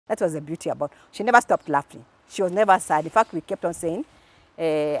That was the beauty about. She never stopped laughing. She was never sad. In fact, we kept on saying,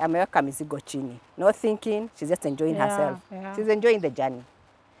 America mizigo chini. Not thinking, she's just enjoying herself. Yeah. She's enjoying the journey.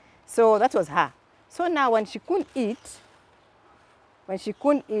 So that was her. So now when she couldn't eat,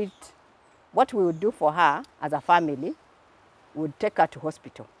 what we would do for her as a family, we would take her to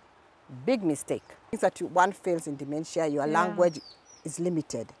hospital. Big mistake. Things that one fails in dementia, your language is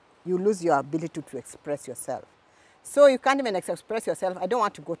limited. You lose your ability to express yourself. So you can't even express yourself. I don't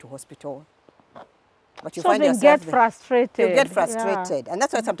want to go to hospital. But you so find they yourself, get frustrated. You get frustrated. And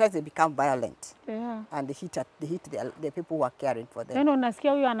that's why sometimes they become violent. Yeah. And they hit the people who are caring for them. Neno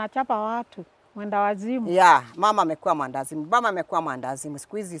unasikia huyu anachapa watu, mwenda wazimu. Yeah, mama amekuwa mwandazimu. Baba amekuwa mwandazimu.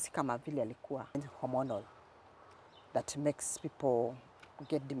 Siku hizi si kama vile alikuwa. Hormonal that makes people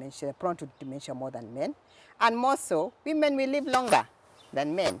get dementia, prone to dementia more than men. And more so, women will live longer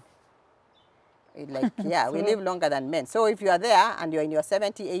than men. Like, yeah, we live longer than men. So if you are there and you're in your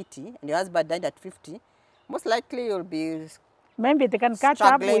 70, 80, and your husband died at 50, most likely you'll be maybe they can catch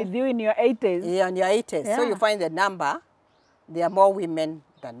up with you in your 80s. Yeah, in your 80s. Yeah. So you find the number, there are more women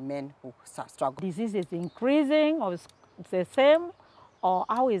than men who struggle. Disease is increasing, or it's the same, or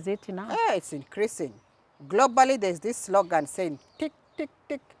how is it now? Yeah, it's increasing. Globally, there's this slogan saying, tick, tick,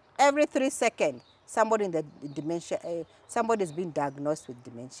 tick. Every 3 seconds, somebody in the dementia, somebody is being diagnosed with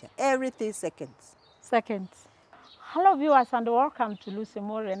dementia. Every 3 seconds. Hello viewers and welcome to Lucy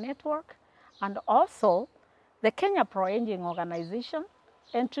Moore Network and also the Kenya Pro-Aging Organization.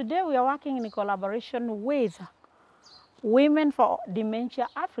 And today we are working in collaboration with Women for Dementia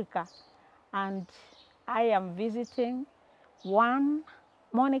Africa. And I am visiting one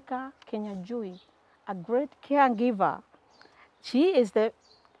Monica Kinyanjui, a great caregiver. She is the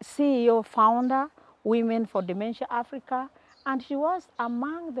CEO, founder, Women for Dementia Africa, and she was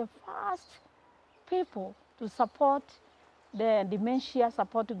among the first people to support the dementia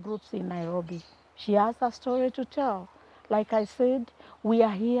support groups in Nairobi. She has a story to tell. Like I said, we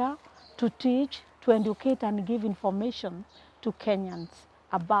are here to teach, to educate and give information to Kenyans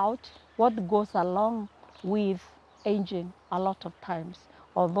about what goes along with aging a lot of times,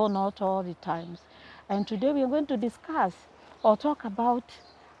 although not all the times. And today we are going to discuss or talk about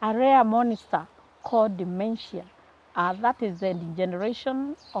a rare monster called dementia. That is the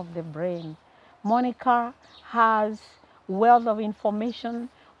degeneration of the brain. Monica has wealth of information,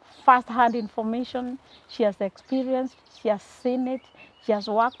 first-hand information. She has experienced, she has seen it, she has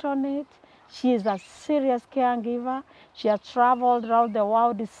worked on it. She is a serious caregiver. She has traveled around the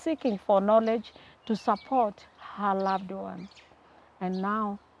world seeking for knowledge to support her loved ones. And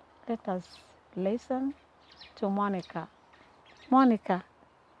now, let us listen to Monica. Monica,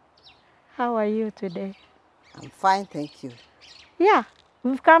 how are you today? I'm fine, thank you. Yeah,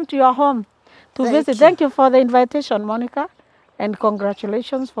 we've come to your home to visit. Thank you for the invitation, Monica, and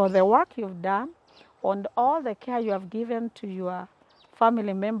congratulations for the work you've done on all the care you have given to your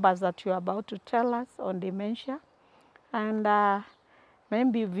family members that you're about to tell us on dementia. And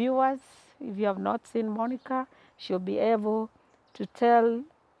maybe viewers, if you have not seen Monica, she'll be able to tell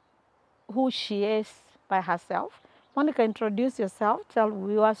who she is by herself. Monica, introduce yourself, tell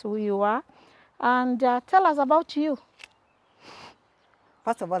viewers who you are, and tell us about you.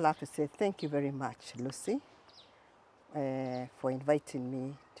 First of all, I have to say thank you very much, Lucy, for inviting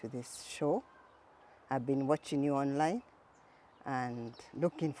me to this show. I've been watching you online and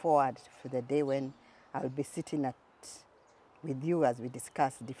looking forward for the day when I'll be sitting with you as we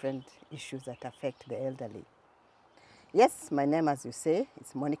discuss different issues that affect the elderly. Yes, my name, as you say,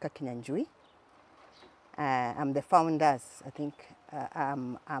 is Monica Kinyanjui. I'm the founders. I think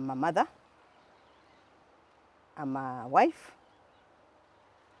I'm a mother, I'm a wife,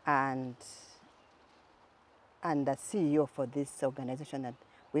 and the CEO for this organization at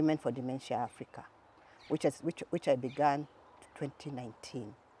Women for Dementia Africa, which I began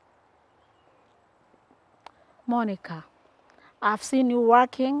 2019. Monica, I've seen you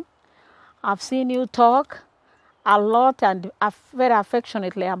working, I've seen you talk a lot and very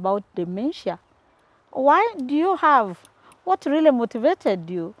affectionately about dementia. What really motivated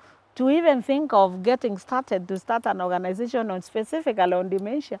you to even think of getting started to start an organization specifically on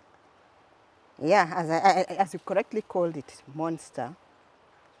dementia? Yeah, as you correctly called it, monster.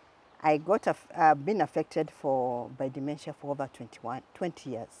 I've been affected by dementia for over 20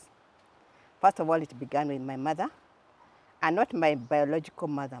 years. First of all, it began with my mother, and not my biological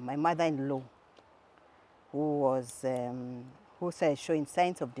mother, my mother-in-law, who started showing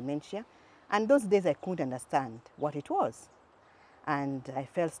signs of dementia. And those days I couldn't understand what it was. And I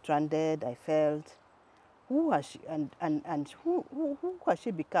felt stranded. I felt, who has she, and who has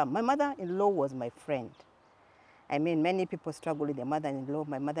she become? My mother-in-law was my friend. I mean, many people struggle with their mother-in-law.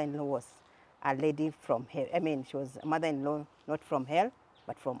 My mother-in-law was a lady from hell. I mean, she was a mother-in-law not from hell,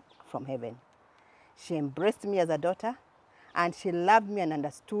 but from heaven. She embraced me as a daughter, and she loved me and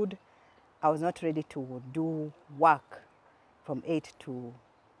understood I was not ready to do work from 8 to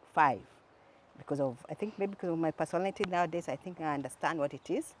 5 because of, I think maybe because of my personality nowadays, I think I understand what it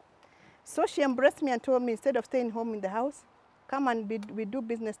is. So she embraced me and told me, instead of staying home in the house, come and we do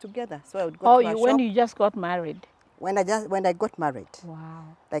business together. So I would go to her shop. When you just got married? When I got married. Wow.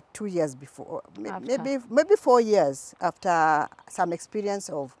 Like 2 years before, maybe 4 years after some experience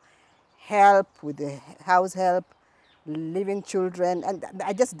of help with the house help, living children, and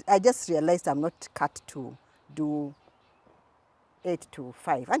I just realized I'm not cut to do 8 to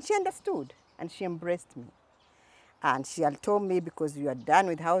 5, and she understood and she embraced me. And she had told me, because you are done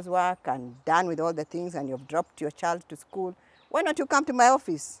with housework and done with all the things and you've dropped your child to school, why don't you come to my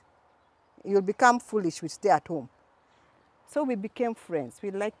office? You'll become foolish, we stay at home. So we became friends, we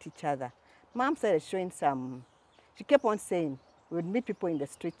liked each other. Mom started showing she kept on saying, we would meet people in the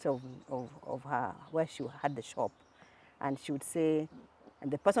streets of her, where she had the shop. And she would say,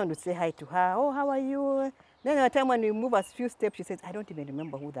 and the person would say hi to her, oh, how are you? Then at a time when we move a few steps, she says, I don't even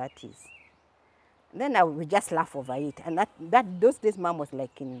remember who that is. Then we just laugh over it. And those days, Mom was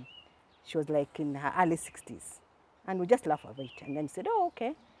she was like in her early 60s. And we just laugh over it. And then said, oh,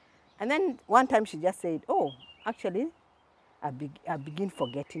 okay. And then one time she just said, oh, actually, I began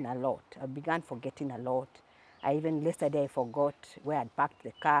forgetting a lot. Yesterday I forgot where I'd parked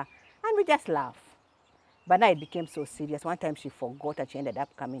the car. And we just laugh. But now it became so serious. One time she forgot and she ended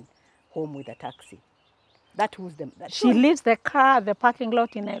up coming home with a taxi. That was them. She leaves the car at the parking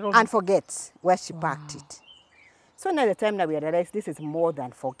lot in Nairobi. And forgets where she parked it. So now the time that we realized this is more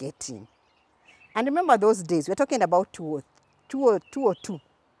than forgetting. And remember those days, we're talking about 202.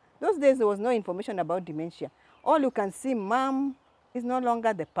 Those days there was no information about dementia. All you can see, Mom is no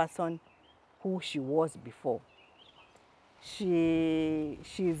longer the person who she was before. She's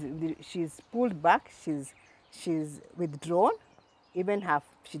pulled back, she's withdrawn. Even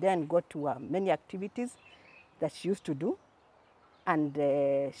she didn't go to many activities that she used to do. And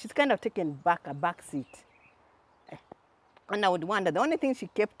she's kind of taken a back seat. And I would wonder, the only thing she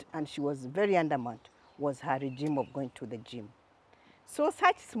kept, and she was very adamant, was her regime of going to the gym. So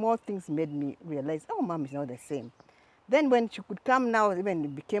such small things made me realize, oh, Mom is not the same. Then when she could come now, even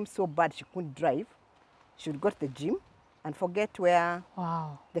it became so bad she couldn't drive, she would go to the gym and forget where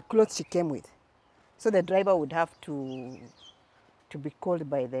the clothes she came with. So the driver would have to be called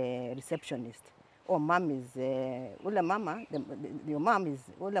by the receptionist. Oh, Mom is, Ula Mama, your mom is,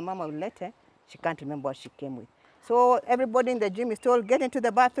 Ula Mama Ulete, she can't remember what she came with. So everybody in the gym is told, get into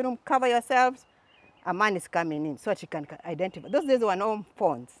the bathroom, cover yourselves. A man is coming in so she can identify. Those days there were no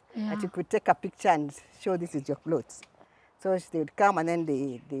phones that you could take a picture and show this is your clothes. So they would come and then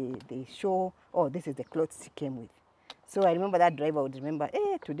they show, oh, this is the clothes she came with. So I remember that driver would remember,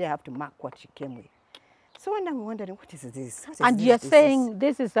 today I have to mark what she came with. So when I'm wondering, what is this? You're saying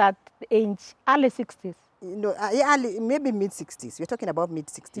this is at age early 60s? Maybe mid-60s. We're talking about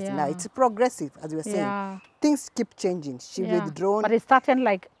mid-60s now. It's progressive, as we were saying. Things keep changing. She withdrawn. But it started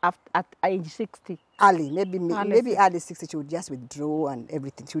like at age 60. Maybe early 60s, she would just withdraw and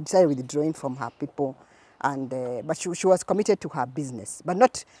everything. She would start withdrawing from her people. But she was committed to her business. But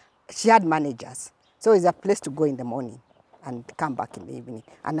not, she had managers. So it's a place to go in the morning and come back in the evening.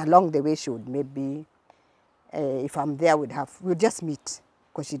 And along the way, she would maybe, if I'm there, we'd just meet.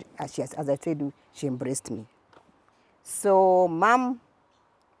 Because as I said, she embraced me. So Mom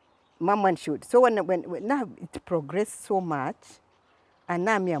when now it progressed so much, and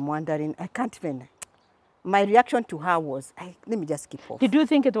now I'm wondering, I can't even, my reaction to her was, let me just keep off. Did you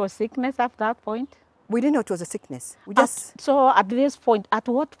think it was sickness at that point? We didn't know it was a sickness. So at this point, at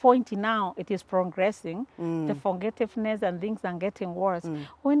what point now it is progressing, the forgetfulness and things are getting worse?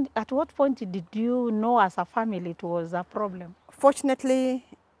 At what point did you know as a family it was a problem? Fortunately,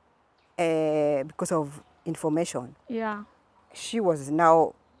 because of information, she was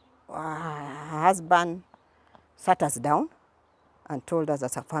now, her husband sat us down and told us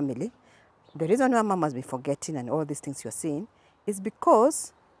as a family, the reason why Mom has been forgetting and all these things you're seeing is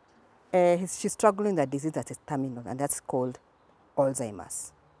because she's struggling with a disease that is terminal, and that's called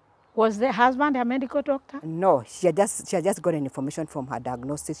Alzheimer's. Was the husband a medical doctor? No, she had just gotten information from her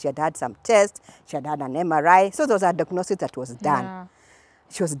diagnosis. She had had some tests, she had had an MRI. So there was a diagnosis that was done.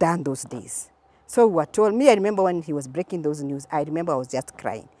 She was done those days. So we were told, I remember when he was breaking those news, I remember I was just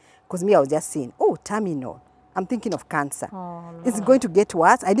crying. Because I was just saying, oh, terminal. I'm thinking of cancer. Oh, It's Lord. going to get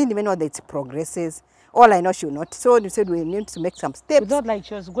worse. I didn't even know that it progresses. All I know, she will not. So they said we need to make some We steps. thought like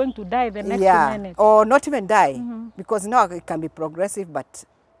she was going to die the next Yeah, minute. or not even die, because now it can be progressive, but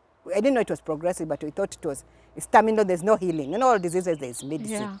I didn't know it was progressive, but we thought it was stamina. There's no healing. In all diseases, there's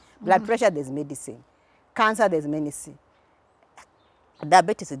medicine. Yeah. Blood pressure, there's medicine. Cancer, there's medicine.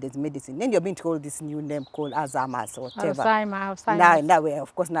 Diabetes, there's medicine. Then you're being told this new name called Alzheimer's or whatever. Alzheimer's. Now,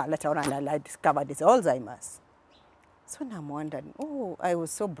 of course, now later on, I discovered it's Alzheimer's. So now I'm wondering, oh, I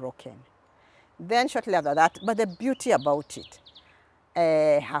was so broken. Then shortly after that, but the beauty about it,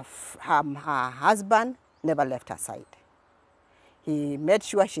 her husband never left her side. He made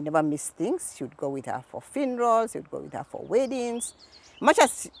sure she never missed things. She would go with her for funerals, he would go with her for weddings. Much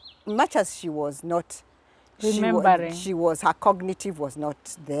as she was not, Remembering. her cognitive was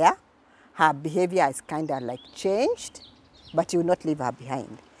not there. Her behavior is kind of like changed, but he would not leave her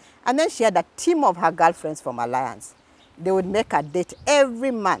behind. And then she had a team of her girlfriends from Alliance. They would make a date every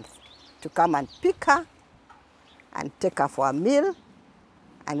month to come and pick her and take her for a meal,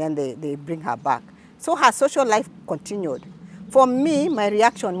 and then they bring her back. So her social life continued. For me, my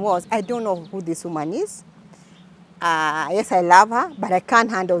reaction was, I don't know who this woman is. Yes, I love her, but I can't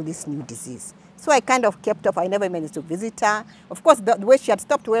handle this new disease. So I kind of kept off. I never managed to visit her. Of course, the way she had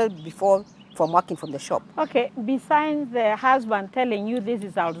stopped well before from working from the shop. Okay, besides the husband telling you this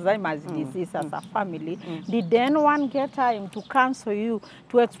is Alzheimer's disease as a family, did anyone get time to counsel you,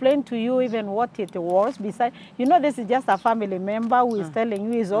 to explain to you even what it was? Besides, you know, this is just a family member who is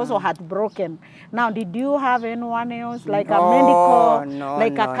telling you is also heartbroken. Now, did you have anyone else, like a medical,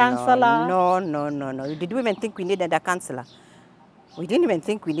 like a counselor? No. Did we even think we needed a counselor? We didn't even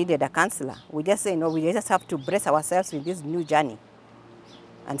think we needed a counselor. We just say, no, we just have to brace ourselves with this new journey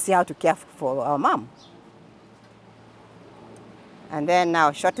and see how to care for our mom. And then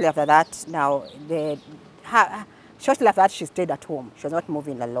now, shortly after that, shortly after that, she stayed at home. She was not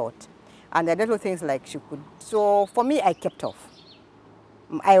moving a lot. And the little things like she could, so for me, I kept off.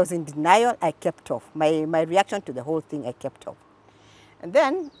 I was in denial, I kept off. My reaction to the whole thing, I kept off. And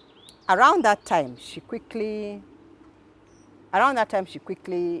then, around that time, she quickly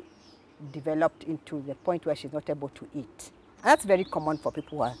developed into the point where she's not able to eat. And that's very common for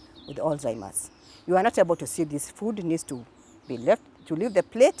people who are with Alzheimer's. You are not able to see this food needs to be left, to leave the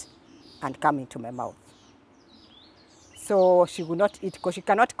plate and come into my mouth. So she would not eat because she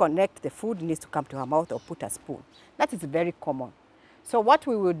cannot connect the food needs to come to her mouth or put a spoon. That is very common. So what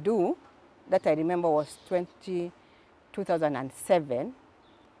we would do, that I remember was 2007.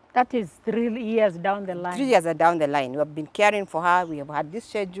 That is 3 years down the line. 3 years down the line. We have been caring for her. We have had this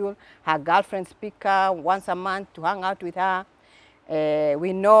schedule. Her girlfriends pick her once a month to hang out with her.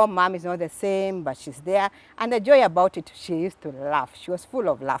 We know mom is not the same, but she's there. And the joy about it, she used to laugh. She was full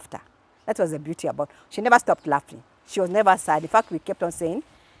of laughter. That was the beauty about it. She never stopped laughing. She was never sad. In fact, we kept on saying,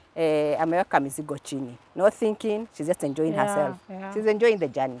 America mizigo chini. No thinking, she's just enjoying herself. Yeah. She's enjoying the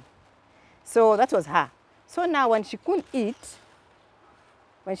journey. So that was her. So now when she couldn't eat,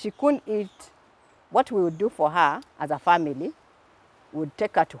 what we would do for her as a family, we would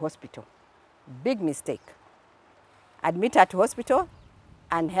take her to hospital. Big mistake. Admit her to hospital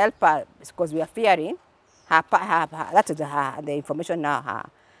and help her because we are fearing that is the information now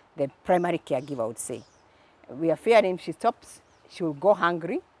the primary caregiver would say. We are fearing she stops, she will go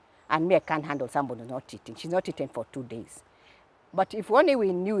hungry, and me, I can't handle somebody not eating. She's not eating for 2 days. But if only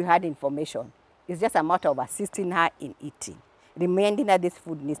we knew we had information, it's just a matter of assisting her in eating. Reminding her this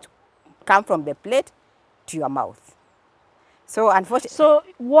food needs to come from the plate to your mouth. So unfortunately, So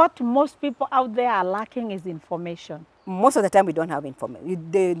what most people out there are lacking is information. most of the time we don't have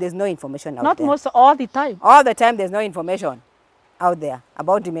information. There's no information out Not there. most, all the time. All the time there's no information out there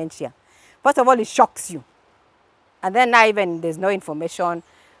about dementia. First of all, it shocks you. And then now even there's no information.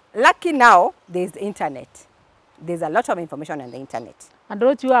 Lucky now, there's the internet. There's a lot of information on the internet. And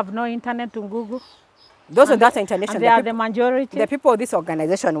don't you have no internet to Google? Those are not international. And they are the majority? The people this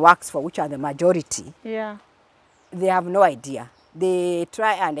organization works for, which are the majority, Yeah. they have no idea. They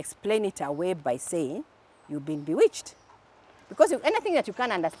try and explain it away by saying, you've been bewitched. Because if anything that you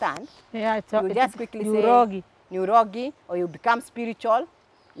can't understand, Yeah, you just quickly neurogi. say, neurogi, or you become spiritual.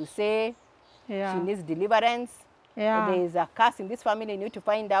 You say, Yeah. she needs deliverance. Yeah. There is a curse in this family, you need to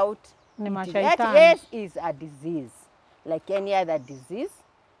find out. Ni It mashaitan. yes, is a disease, like any other disease,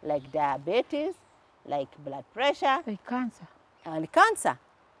 like diabetes, like blood pressure, Like cancer. and cancer,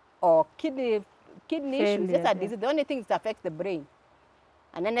 or kidney issues. Just a yeah. disease. The only thing that affects the brain.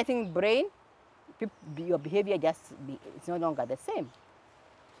 And anything brain, your behavior it's no longer the same.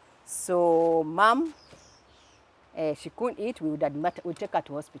 So mom, she couldn't eat, we'd take her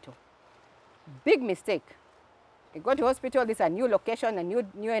to hospital. Big mistake. You go to hospital, this is a new location, a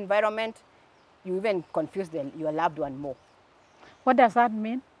new environment. You even confuse your loved one more. What does that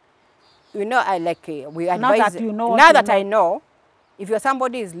mean? You know, we advise. Now that you know. Now that I know, if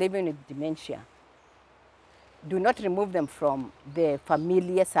somebody is living with dementia, do not remove them from the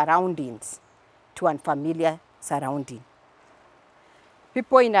familiar surroundings to unfamiliar surrounding.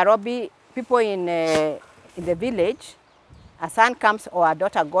 People in Nairobi, people in the village, a son comes or a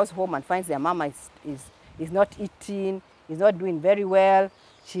daughter goes home and finds their mama is not eating, is not doing very well.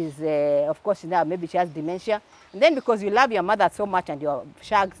 She's, of course, now maybe she has dementia. And then because you love your mother so much and your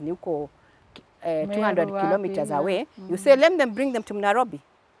shags, 200 kilometers away, you say, let them bring them to Nairobi.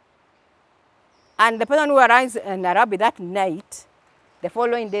 And the person who arrives in Nairobi that night, the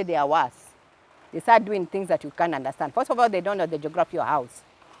following day they are worse. They start doing things that you can't understand. First of all, they don't know the geography of your house.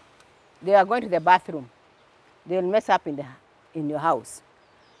 They are going to the bathroom. They'll mess up in your house.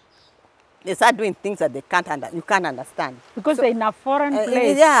 They start doing things that you can't understand. Because they're in a foreign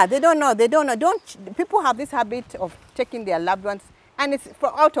place. Yeah, they don't know. People have this habit of taking their loved ones, and it's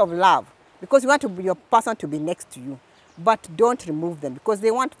out of love. Because you want your person to be next to you. But don't remove them, because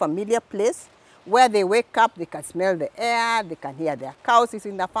they want familiar place where they wake up, they can smell the air, they can hear their cows is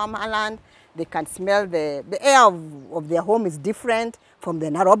in the farmland, they can smell the air of their home is different from the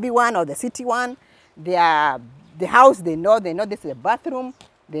Nairobi one or the city one. The house, they know this is the bathroom,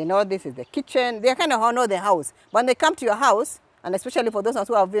 they know this is the kitchen, they kind of know the house. But when they come to your house, and especially for those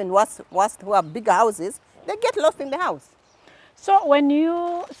who have been who have bigger houses, they get lost in the house. So when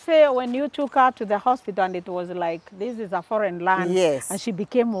you took her to the hospital and it was like, this is a foreign land, yes, and she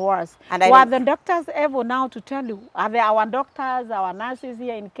became worse, were the doctors able now to tell you, are our doctors, our nurses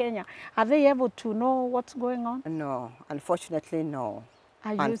here in Kenya, are they able to know what's going on? No, unfortunately, no.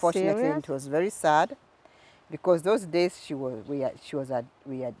 Are you unfortunately, serious? It was very sad, because those days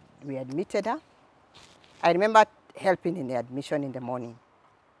we admitted her. I remember helping in the admission in the morning.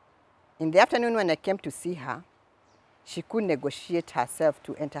 In the afternoon when I came to see her, she couldn't negotiate herself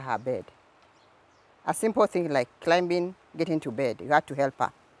to enter her bed. A simple thing like climbing, getting to bed, you had to help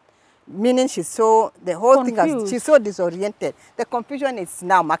her. Meaning she's so, the whole confused. She's so disoriented. The confusion is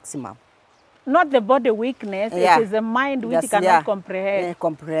now maximum. Not the body weakness, yeah, it is the mind which cannot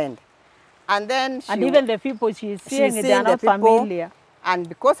comprehend. And then and even the people she's seeing, they are not familiar. And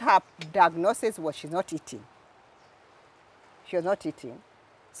because her diagnosis was she's not eating. She was not eating.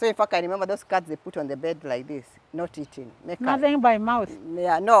 So in fact, I remember those cards they put on the bed like this, not eating. Nothing by mouth.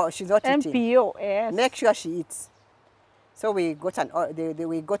 Yeah, no, she's not eating. MPO, yes. Make sure she eats. So we got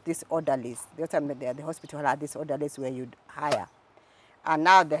we got these orderlies. The time the hospital had these orderlies where you'd hire. And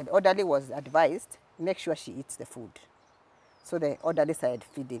now the orderly was advised, make sure she eats the food. So the orderly started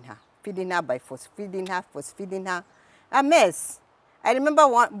feeding her by force feeding her. A mess. I remember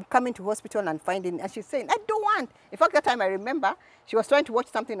coming to hospital and finding, and she's saying, I don't want. In fact, that time I remember, she was trying to watch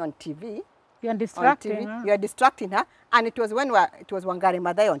something on TV. You are distracting her. You are distracting her. And it was when it was Wangari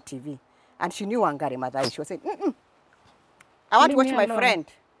Maathai on TV. And she knew Wangari Maathai. She was saying, I want to watch my friend.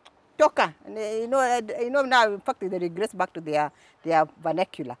 Toka. And, you know now, in fact, they regress back to their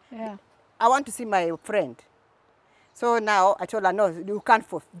vernacular. Yeah. I want to see my friend. So now I told her, no, you can't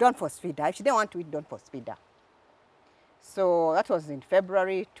don't force feed her. If she didn't want to eat, don't force feed her. So that was in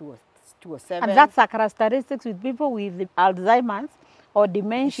February 2007. And that's a characteristics with people with Alzheimer's or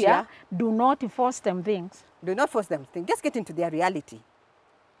dementia. Do not force them things. Do not force them things. Just get into their reality.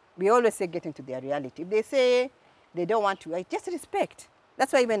 We always say get into their reality. If they say they don't want to, just respect.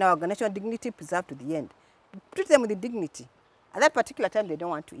 That's why even our organization, dignity preserved to the end. Treat them with dignity. At that particular time, they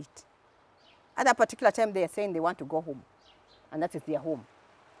don't want to eat. At that particular time, they are saying they want to go home. And that is their home.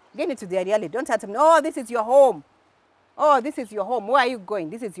 Get into their reality. Don't tell them, oh, this is your home. Oh, this is your home. Where are you going?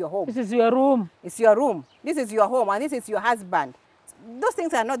 This is your home. This is your room. It's your room. This is your home, and this is your husband. Those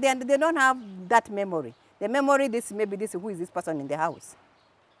things are not there. They don't have that memory. The memory, who is this person in the house?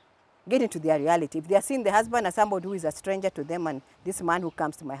 Get into their reality. If they are seeing the husband as somebody who is a stranger to them, and this man who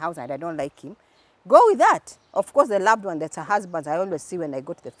comes to my house and I don't like him, go with that. Of course, the loved one, that's a husband, I always see when I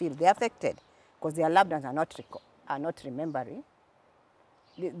go to the field, they're affected because their loved ones are not remembering.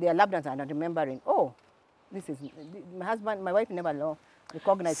 Their loved ones are not remembering, oh, this is my husband, my wife never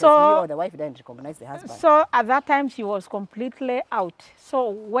recognizes me, or the wife didn't recognize the husband. So at that time she was completely out. So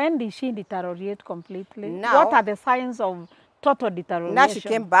when did she deteriorate completely? Now, what are the signs of total deterioration? Now she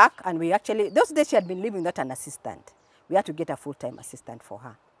came back, and we actually, those days she had been living without an assistant. We had to get a full-time assistant for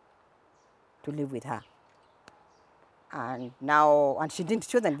her to live with her. And now, and she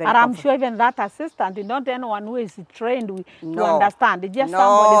wasn't very I'm sure even that assistant is not anyone who is trained to understand. It's just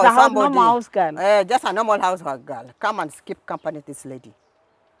somebody, a normal house girl. Just a normal house girl. Come and keep company to this lady.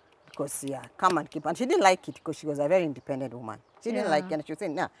 because, yeah, come and keep. And she didn't like it because she was a very independent woman. She didn't like it. And she was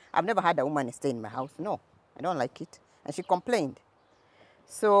saying, no, I've never had a woman stay in my house. No, I don't like it. And she complained.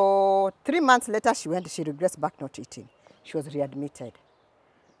 So 3 months later, she regressed back not eating. She was readmitted.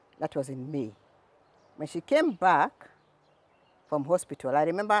 That was in May. When she came back from hospital, I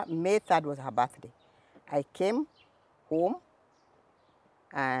remember May 3rd was her birthday. I came home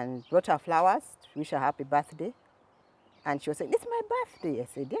and brought her flowers to wish her happy birthday. And she was saying, it's my birthday. I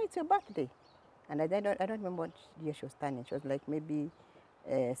said, yeah, it's your birthday. And I don't remember what year she was turning. She was like maybe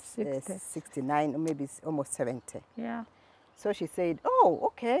 69 or maybe almost 70. Yeah. So she said, oh,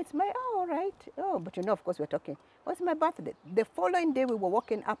 okay, it's my, oh, all right. Oh, but you know, of course, we're talking, what's my birthday? The following day, we were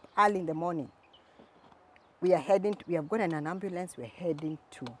walking up early in the morning. We have gone in an ambulance, we're heading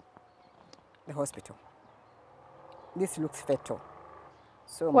to the hospital. This looks fatal.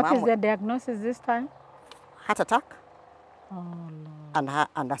 So What is the diagnosis this time? Heart attack. Oh, no.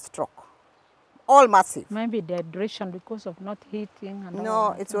 And a stroke. All massive. Maybe dehydration because of not eating. And no,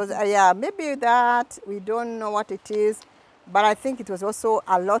 all it was, yeah, maybe that, we don't know what it is. But I think it was also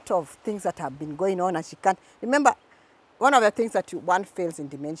a lot of things that have been going on and she can't. Remember, one of the things that one fails in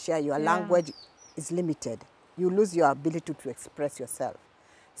dementia, your language is limited. You lose your ability to express yourself.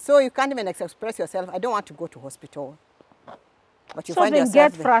 So you can't even express yourself. I don't want to go to hospital. But you find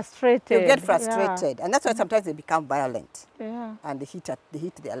yourself. Get frustrated. You get frustrated. Yeah. And that's why sometimes they become violent. Yeah. And they hit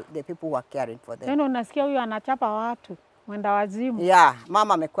the people who are caring for them. Neno unasikia huyu anachapa watu. Mwenda wazimu. Yeah,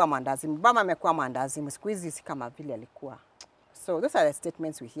 mama amekuwa mwandazimu. Baba amekuwa mwandazimu. Siku hizi si kama vile alikuwa. So those are the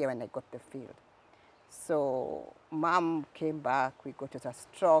statements we hear when I got the field. So mom came back, we got a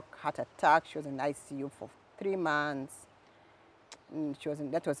stroke, heart attack. She was in ICU for 3 months.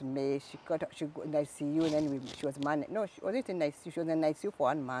 That was May. She got in ICU and then she was managed. No, was it in ICU? She was in ICU for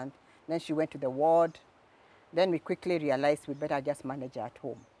 1 month. Then she went to the ward. Then we quickly realized we better just manage her at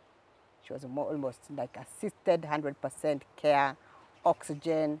home. She was almost like assisted 100% care,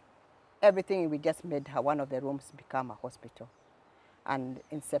 oxygen, everything. We just made her one of the rooms become a hospital. And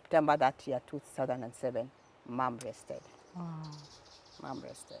in September that year, 2007, mom rested. Wow. Mom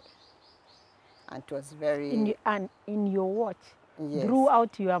rested. And it was very... In your watch? Yes.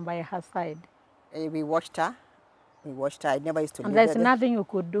 Throughout you are by her side? We watched her. We watched her. I never used to leave her. And there's nothing you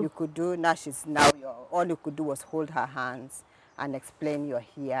could do? You could do. Now all you could do was hold her hands and explain you're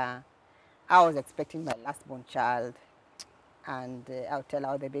here. I was expecting my last born child. And I'll tell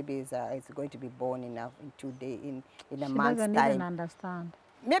her the baby is going to be born in 2 days, in a month's time. She doesn't even understand.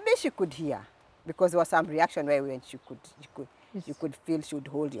 Maybe she could hear, because there was some reaction where when you could feel she would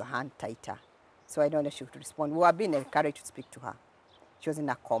hold your hand tighter. So I don't know if she would respond. We were being encouraged to speak to her. She was in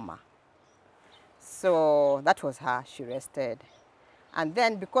a coma. So that was her. She rested. And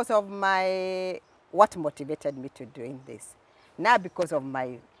then because of what motivated me to doing this, now because of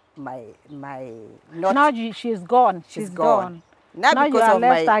now she's gone. She's gone. Now you are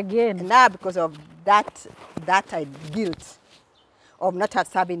left again. Now because of that guilt of not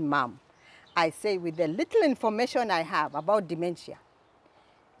serving mom, I say with the little information I have about dementia,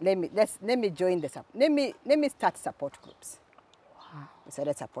 let me join this up. Let me start support groups. Wow. We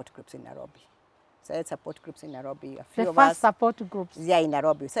started support groups in Nairobi. Support groups in Nairobi. A few the of first us, support groups? Yeah, in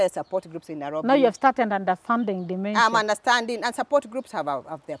Nairobi. We started support groups in Nairobi. Now you have started understanding dementia. I'm understanding, and support groups have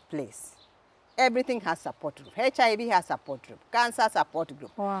their place. Everything has support group. HIV has support group. Cancer support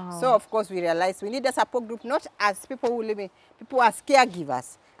group. Wow. So of course we realized we need a support group, not as people who live in, people as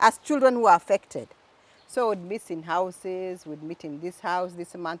caregivers, as children who are affected. So we'd meet in houses, we'd meet in this house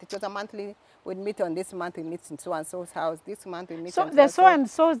this month. It was a monthly. We'd meet on this month, we meet in so-and-so's house. This month we meet so the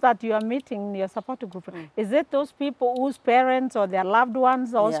so-and-so's that you are meeting in your support group, is it those people whose parents or their loved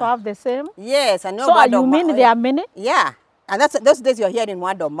ones also have the same? Yes, I know. So you mean there are many? Yeah. And that's those days you're hearing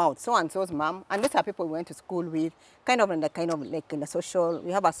word of mouth, so-and-so's mom. And these are people we went to school with, kind of like in a social,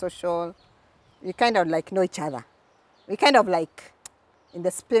 we have a social, we kind of like know each other. We kind of like in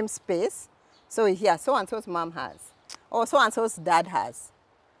the same space. So we hear so-and-so's mom has, or so-and-so's dad has.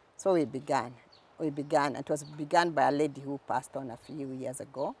 So we began. It was begun by a lady who passed on a few years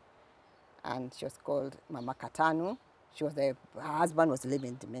ago. And she was called Mama Katanu. Her husband was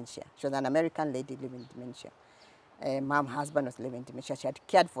living dementia. She was an American lady living dementia. Mom's husband was living dementia. She had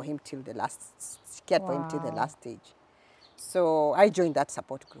cared for him till the last stage. So I joined that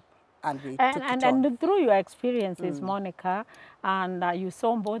support group. And we took it on. And through your experiences, Monica, and you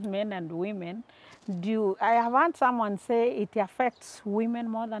saw both men and women, I have heard someone say it affects women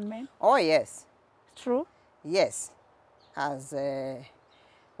more than men? Oh, yes. True? Yes. As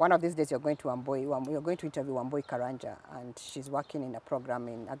one of these days you're going to interview Wambui Karanja, and she's working in a program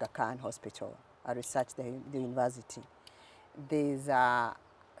in Aga Khan Hospital, a research the university. There's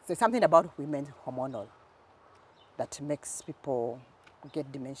there's something about women hormonal that makes people get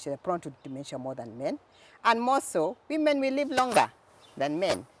dementia, prone to dementia more than men. And more so, women will live longer than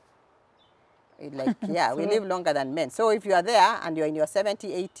men. Like, yeah, we live longer than men. So if you are there and you're in your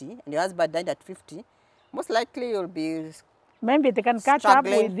 70, 80, and your husband died at 50, most likely you'll be maybe they can catch up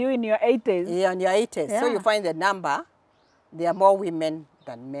with you in your 80s. Yeah, in your 80s. Yeah. So you find the number, there are more women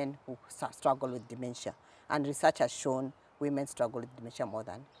than men who struggle with dementia. And research has shown women struggle with dementia more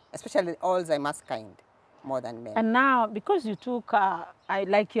than, especially Alzheimer's kind, more than men. And now, because you took,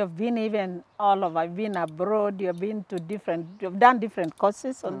 like you've been even all over, you've been abroad, you've done different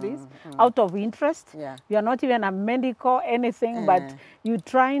courses on this out of interest. Yeah. You are not even a medical anything, but you're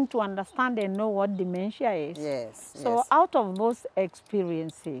trying to understand and know what dementia is. Yes. So yes. out of those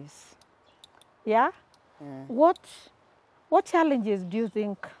experiences, yeah, what challenges do you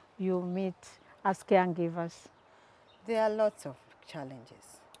think you meet as caregivers? There are lots of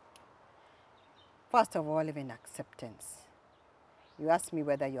challenges. First of all, even acceptance. You ask me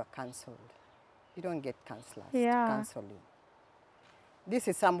whether you are cancelled. You don't get counselors to counsel you. This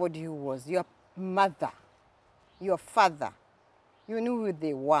is somebody who was your mother, your father. You knew who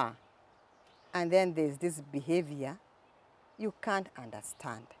they were. And then there's this behavior you can't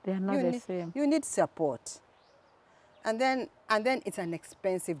understand. They are not the same. You need support. And then it's an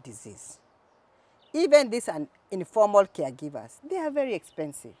expensive disease. Even these informal caregivers, they are very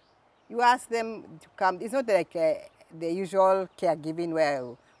expensive. You ask them to come, it's not like the usual caregiving where,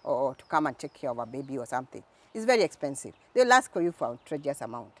 or to come and take care of a baby or something. It's very expensive. They'll ask for you for a outrageous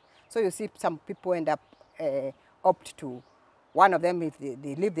amount. So you see some people end up opt to, one of them if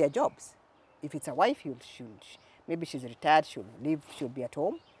they leave their jobs. If it's a wife, maybe she's retired, she'll be at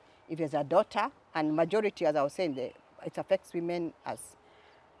home. If there's a daughter, and majority, as I was saying, it affects women as,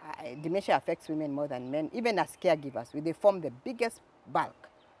 dementia affects women more than men, even as caregivers. They form the biggest bulk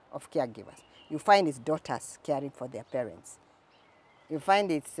of caregivers. You find it's daughters caring for their parents. You find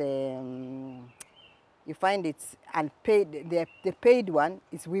it's unpaid. The paid one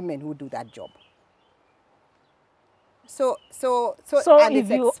is women who do that job. So and if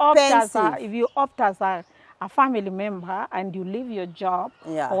you opt as a family member and you leave your job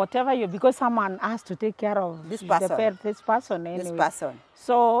or whatever, because someone has to take care of this person anyway.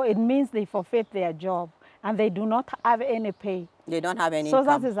 So it means they forfeit their job and they do not have any pay. They don't have any income.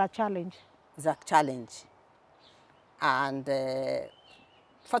 income. So that is a challenge. It's a challenge. And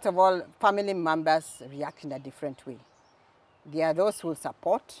first of all, family members react in a different way. There are those who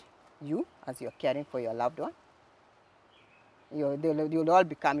support you as you're caring for your loved one. You'll all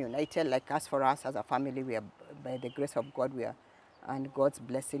become united. Like us, for us as a family, we are, by the grace of God, and God's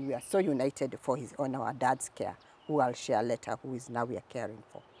blessing, we are so united on our dad's care, who I'll share later, who is now we are caring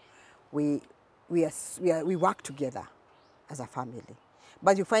for. We work together as a family.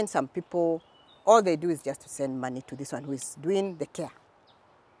 But you find some people, all they do is just to send money to this one who is doing the care.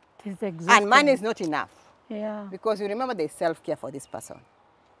 And money is not enough. Yeah. Because you remember there's self-care for this person.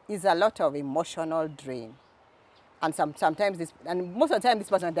 It's a lot of emotional drain. And sometimes most of the time this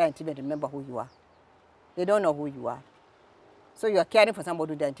person doesn't even remember who you are. They don't know who you are. So you are caring for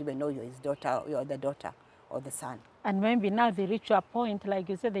somebody who doesn't even know you're his daughter, you're the daughter or the son. And maybe now they reach a point, like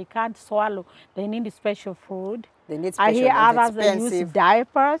you said, they can't swallow. They need special food. They need special, I hear others that use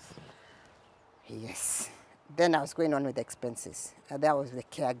diapers. Yes. Then I was going on with the expenses. That was the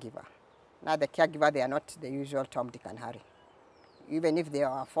caregiver. Now the caregiver, they are not the usual Tom, Dick and Harry. Even if they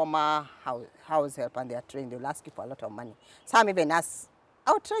are a former house help and they are trained, they'll ask you for a lot of money. Some even ask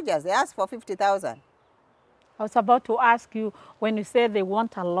outrageous. They ask for 50,000. I was about to ask you, when you say they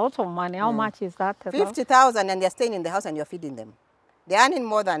want a lot of money, how much is that? 50,000, and they're staying in the house and you're feeding them. They're earning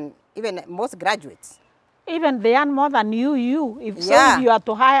more than even most graduates. Even they earn more than you. If you are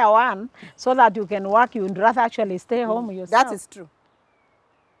to hire one so that you can work, you would rather actually stay home yourself. That is true.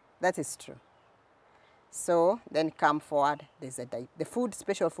 That is true. So then come forward, there's the food,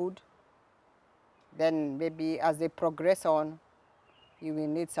 special food. Then maybe as they progress on, you will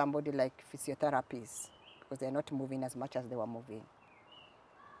need somebody like physiotherapists because they're not moving as much as they were moving.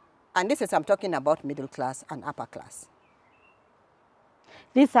 And this is, I'm talking about middle class and upper class.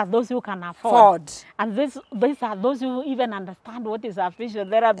 These are those who can afford. And these are those who even understand what is a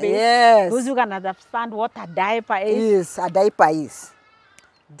physiotherapy. Yes. Those who can understand what a diaper is. Yes, a diaper is.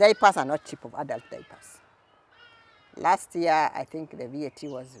 Diapers are not cheap, of adult diapers. Last year, I think the VAT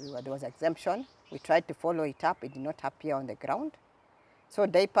there was exemption. We tried to follow it up. It did not appear on the ground. So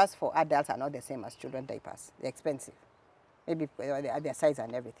diapers for adults are not the same as children diapers. They're expensive. Maybe their size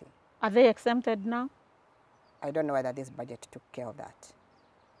and everything. Are they exempted now? I don't know whether this budget took care of that.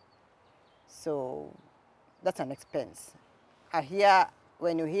 So that's an expense. Here,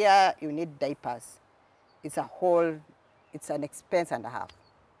 when you hear you need diapers, it's an expense and a half.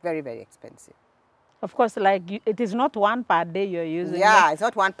 Very, very expensive. Of course, like it is not one per day you're using. Yeah, it's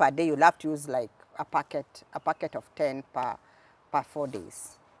not one per day. You'll have to use like a packet of 10 per 4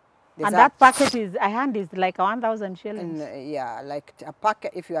 days. And that packet is, I hand is like 1,000 shillings. Yeah, like a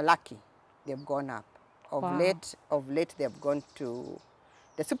packet, if you are lucky, they've gone up. Of late, they've gone to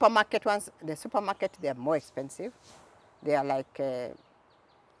the supermarket ones. The supermarket, they are more expensive. They are like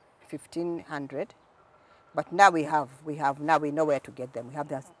 1,500. But now we know where to get them. We have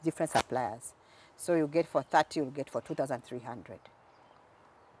the different suppliers. So you get for 30, you'll get for 2,300.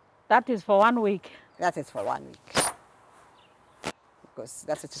 That is for 1 week. That is for 1 week. Because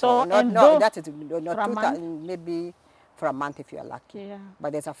that's it. So that is not maybe for a month if you are lucky. Yeah.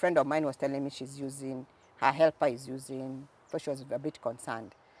 But there's a friend of mine was telling me she's using, her helper is using, so she was a bit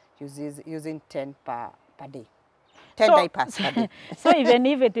concerned. She's using 10 per day. 10 diapers per day. So even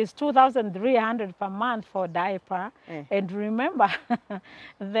if it is 2,300 per month for diaper, and remember,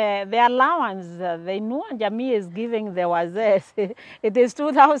 the allowance the Kinyanjui is giving the wazee, it is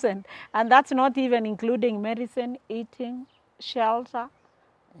 2,000, and that's not even including medicine, eating, shelter,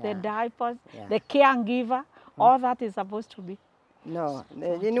 the diapers, the caregiver, all that is supposed to be. No, the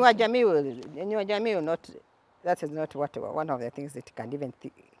Kinyanjui will not. That is not one of the things that can even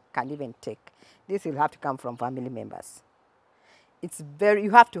take. This will have to come from family members.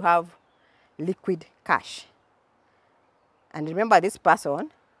 You have to have liquid cash. And remember, this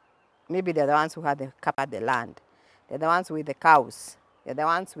person, maybe they're the ones who have the land. They're the ones with the cows. They're the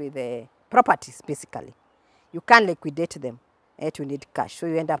ones with the properties, basically. You can't liquidate them, yet you need cash. So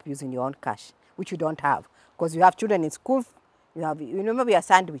you end up using your own cash, which you don't have. Because you have children in school, you remember your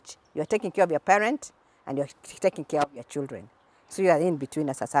sandwich. You're taking care of your parent, and you're taking care of your children. So you are in between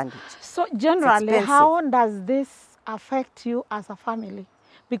as a sandwich. So generally, how does this affect you as a family?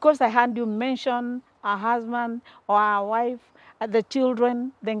 Because I heard you mention a husband or a wife, the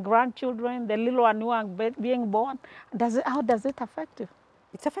children, the grandchildren, the little one who are being born. How does it affect you?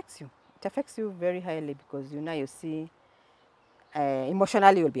 It affects you. It affects you very highly because you see,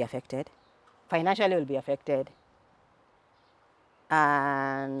 emotionally you'll be affected, financially you'll be affected,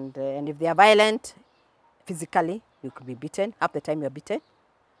 and if they are violent, physically, you could be beaten. Half the time you're beaten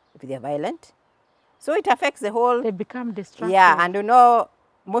if they're violent. So it affects the whole... They become distracted. Yeah, and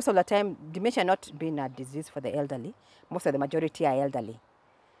most of the time, dementia not being a disease for the elderly. Most of the majority are elderly.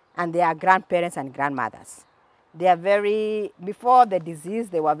 And they are grandparents and grandmothers. They are before the disease,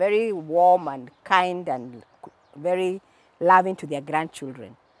 they were very warm and kind and very loving to their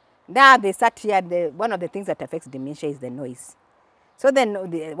grandchildren. Now they start here, one of the things that affects dementia is the noise. So then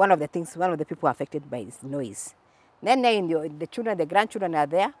one of the people affected by is noise. Then the children, the grandchildren are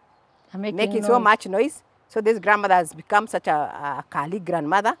there, making so much noise. So this grandmother has become such a colleague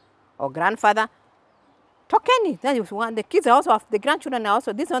grandmother or grandfather. Tokeni, that is one. The kids are also, the grandchildren are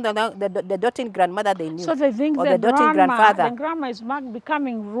also, this one, the doting grandmother they knew. So they think or the doting grandfather. The grandma is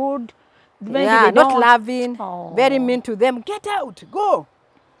becoming rude. Maybe not loving, very mean to them. Get out, go.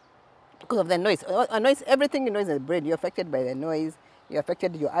 Because of the noise. Everything in the brain, you're affected by the noise. You're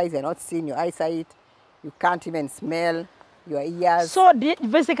affected, your eyes are not seeing, your eyesight. You can't even smell, your ears. So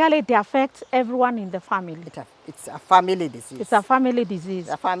basically it affects everyone in the family. It's a family disease. It's a family disease.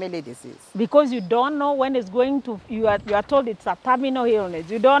 It's a family disease. Because you don't know when it's going to, you are told it's a terminal illness.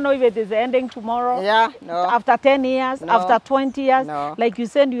 You don't know if it is ending tomorrow. Yeah, no. After 10 years, no. after 20 years. No. Like you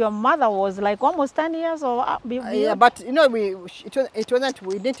said, your mother was like almost 10 years or... yeah, but it wasn't,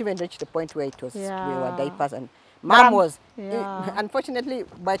 we didn't even reach the point where it was, we were diapers and Mom was, unfortunately,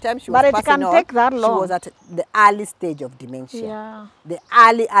 by the time she was passing on, take that long. She was at the early stage of dementia. Yeah. The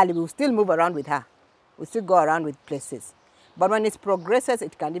early, we still move around with her. We still go around with places. But when it progresses,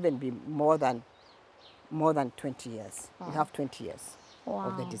 it can even be more than 20 years. Wow. You have 20 years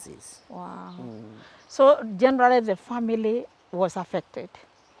of the disease. Wow. So generally the family was affected.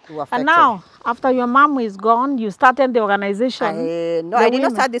 And now, after your mom is gone, you started the organization. I did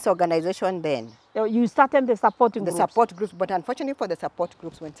not start this organization then. You started the supporting groups. The support groups, but unfortunately for the support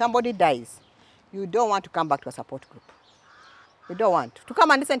groups, when somebody dies, you don't want to come back to a support group. You don't want to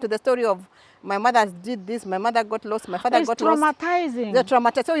come and listen to the story of my mother did this, my mother got lost, my father got lost. It's traumatizing. They're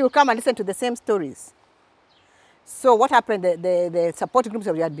traumatized. So you come and listen to the same stories. So what happened? The support groups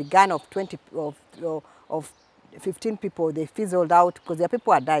that we had begun of 15 people, they fizzled out because their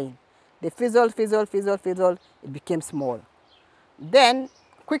people are dying. They fizzled. It became small. Then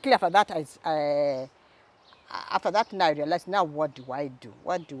quickly after that, I realized, now what do I do?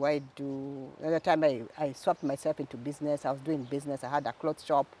 What do I do? Another time I swapped myself into business. I was doing business. I had a clothes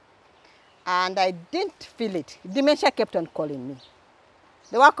shop. And I didn't feel it. Dementia kept on calling me.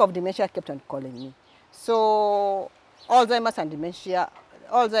 the work of dementia kept on calling me. So Alzheimer's and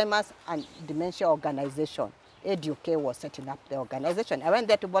Dementia Organization, EduK, was setting up the organization. I went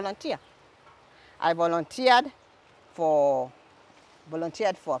there to volunteer. I volunteered for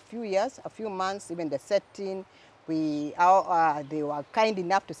a few years, a few months, even the setting. They were kind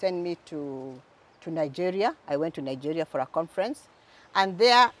enough to send me to Nigeria. I went to Nigeria for a conference, and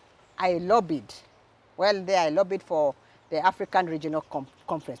there I lobbied. Well, there I lobbied for the African Regional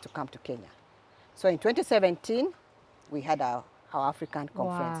Conference to come to Kenya. So in 2017, we had our African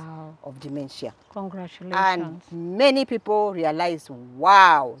Conference of Dementia. Congratulations. And many people realized,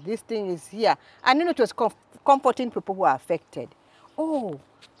 wow, this thing is here. And you know, it was comforting people who are affected. Oh,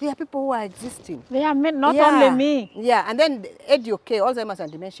 there are people who are existing. They are not only me. Yeah, and then EduK, Alzheimer's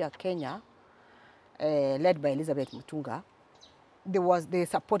and Dementia Kenya, led by Elizabeth Mutunga, there was the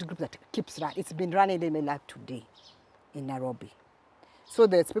support group that keeps running. It's been running in like today in Nairobi. So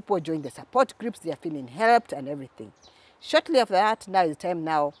there's people join the support groups, they are feeling helped and everything. Shortly after that, now is the time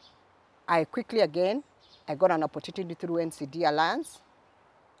now, I got an opportunity through NCD Alliance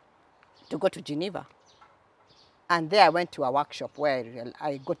to go to Geneva. And there I went to a workshop where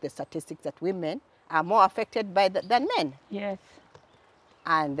I got the statistics that women are more affected by than men. Yes.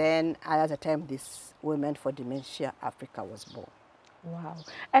 And then at the time, this Women for Dementia Africa was born. Wow.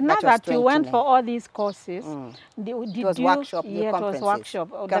 And now that you went for all these courses, it was workshop, it was workshop,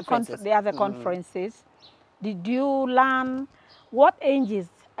 the other conferences. Did you learn what ages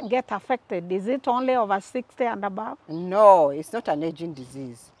get affected? Is it only over 60 and above? No, it's not an aging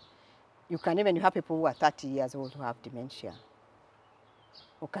disease. You have people who are 30 years old who have dementia,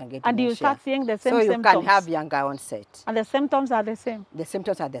 who can get dementia. And you start seeing the same symptoms. So you can have younger onset. And the symptoms are the same? The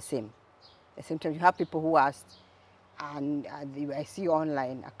symptoms are the same. The symptoms, you have people who are, and I see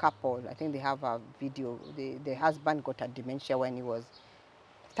online a couple, I think they have a video, the husband got a dementia when he was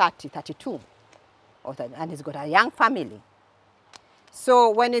 30, 32, and he's got a young family.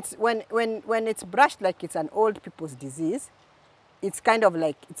 So when it's brushed like it's an old people's disease, it's kind of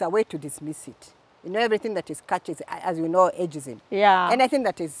like, it's a way to dismiss it. You know, everything that is catches, as you know, ageism. Yeah. Anything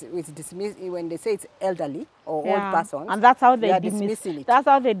that is dismissed, when they say it's elderly or old persons, and that's how they dismissing it. That's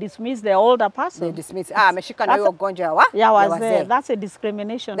how they dismiss the older person. They dismiss, meshika na hiyo gonjwa wa? Yeah, was there. That's a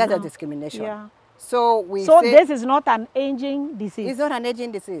discrimination. That's a discrimination. Yeah. So this is not an aging disease. It's not an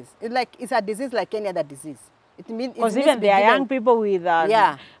aging disease. It's a disease like any other disease. Because even there are young people with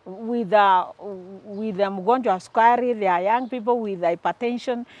mgonjwa sukari, there are young people with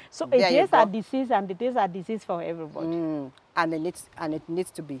hypertension. So it is a disease, and it is a disease for everybody. And it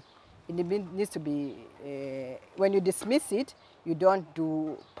needs to be, when you dismiss it, you don't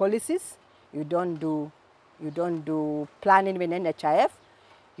do policies, you don't do planning with NHIF,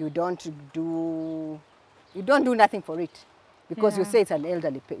 you don't do nothing for it. Because you say it's an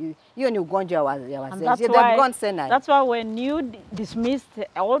elderly, that's why when you dismiss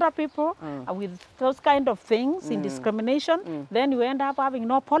older people with those kind of things in discrimination, then you end up having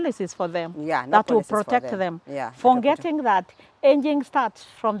no policies for them that will protect them. Forgetting that aging starts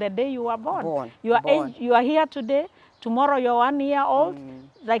from the day you are born. You are here today, tomorrow you're 1 year old,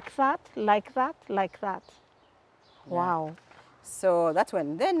 like that, like that, like that. Wow. So that's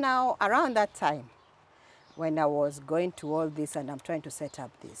when, then now around that time, when I was going to all this and I'm trying to set up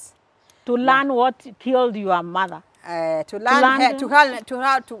this. To learn what killed your mother? I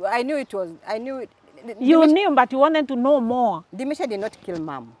knew it. You knew, but you wanted to know more. Dementia did not kill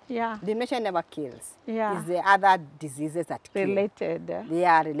mom. Yeah. Dementia never kills. Yeah. It's the other diseases that kill. Related. They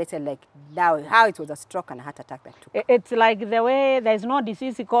are related, like now, how it was a stroke and a heart attack that took. It's like the way there's no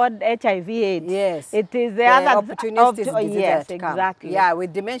disease called HIV/AIDS. Yes. It is the other opportunistic disease. Yes, that exactly. Come. Yeah,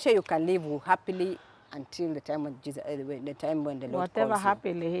 with dementia you can live happily until the time when the Lord whatever calls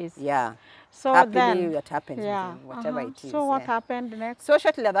happily you. is. Yeah. So happily then, what happens, whatever it is. So what happened next? So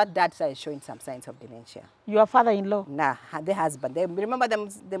shortly about that, started showing some signs of dementia. Your father-in-law? Nah, the husband. Remember the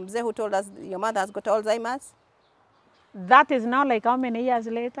mzee who told us your mother has got Alzheimer's? That is now like how many years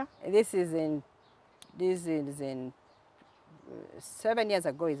later? This is in 7 years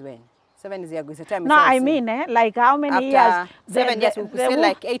ago is when. 7 years ago is the time. No, I mean, like how many years? 7 years, we could say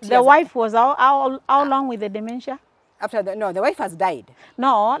like 8 years. The wife was how long with the dementia? After the wife has died.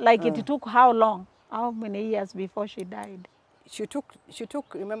 No, like it took how long? How many years before she died? She took.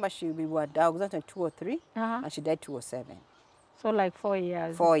 Remember, we were diagnosed in 2003, and she died 2007. So like 4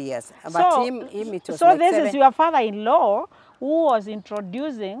 years. 4 years. But so, him it was so like this 7. is your father-in-law who was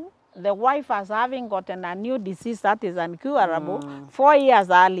introducing the wife as having gotten a new disease that is incurable 4 years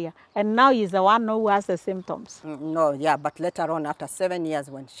earlier, and now he's the one who has the symptoms. No, yeah, but later on, after 7 years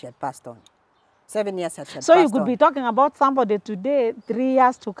when she had passed on. 7 years had So you passed could on. be talking about somebody today, 3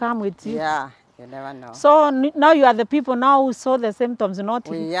 years to come with you. Yeah, you never know. So now you are the people now who saw the symptoms, not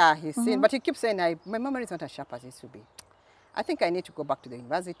he. Yeah, he's seen, but he keeps saying, my memory is not as sharp as it used to be. I think I need to go back to the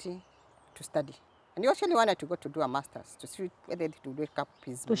university to study. And he actually wanted to go to do a master's to see whether to wake up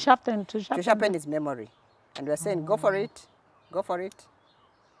his To sharpen his memory. And we are saying, go for it, go for it,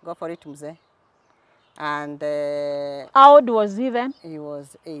 go for it, Mzee. And how old was he then? he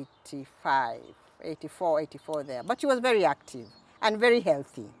was 84 there. But he was very active and very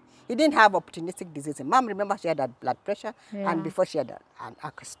healthy. He didn't have opportunistic disease. Mom, remember, she had blood pressure, and before she had a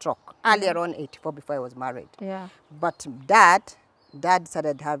stroke. Earlier on, 84, before I was married. Yeah. But dad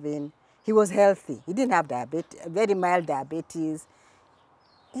started having, he was healthy. He didn't have diabetes, very mild diabetes.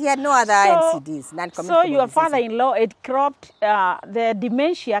 He had no other NCDs, non-communicable So your diseases. father-in-law, it cropped, the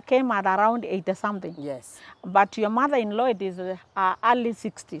dementia came at around 80-something. Yes. But your mother-in-law, it is early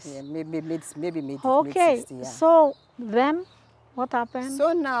 60s. Yeah, maybe mid Okay, 60, yeah. so then what happened?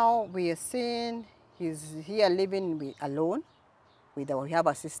 So now we are seeing he's here living alone. We have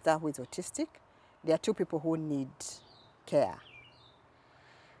a sister who is autistic. There are 2 people who need care.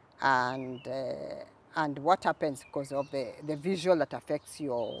 And what happens because of the visual that affects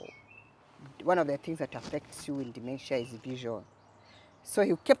one of the things that affects you in dementia is visual. So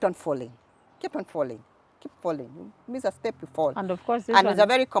he kept on falling, keep falling. It means a step you fall. And of course, it's a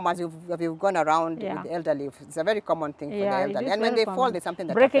very common, if you've gone around with the elderly, it's a very common thing for the elderly. And when they fall, there's something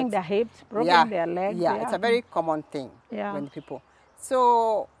that breaking affects. their hips, breaking their legs. Yeah, it's a very common thing when people.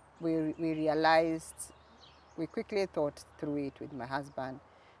 So we realized, we quickly thought through it with my husband,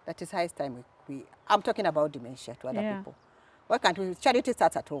 that it's high time I'm talking about dementia to other people. Why can't we, charity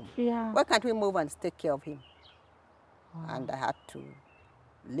starts at home. Yeah. Why can't we move and take care of him? Wow. And I had to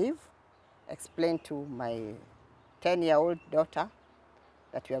leave, explain to my 10-year-old daughter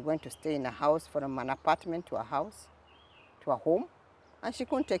that we are going to stay in a house, from an apartment to a house, to a home. And she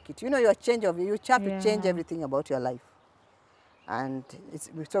couldn't take it. You know, you have to change everything about your life. And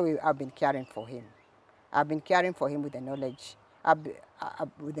so I've been caring for him. I've been caring for him with the knowledge,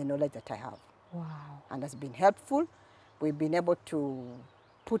 that I have. Wow. And that's been helpful. We've been able to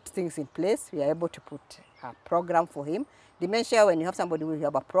put things in place. We are able to put a program for him. Dementia, when you have somebody, you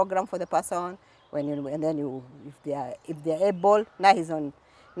have a program for the person. If they are able, now he's on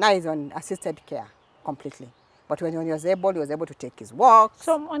assisted care completely. But when he was able to take his walks.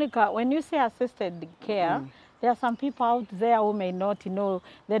 So Monica, when you say assisted care, there are some people out there who may not know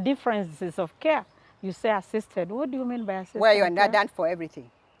the differences of care. You say assisted. What do you mean by assisted? Where you are not done for everything.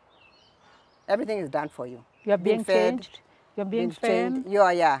 Everything is done for you. You are being changed. You're being fed. You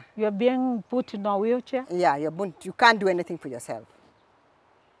are being put in a wheelchair. Yeah, you can't do anything for yourself.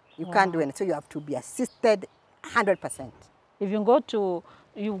 You can't do anything. So you have to be assisted 100%. If you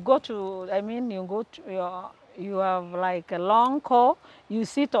you have like a long call, you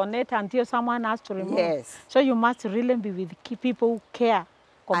sit on it until someone has to remove. Yes. So you must really be with people who care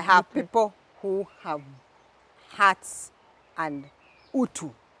completely. I have people who have hearts and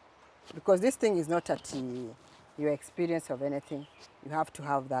utu. Because this thing is not at your experience of anything. You have to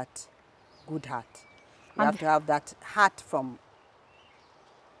have that good heart. You have to have that heart from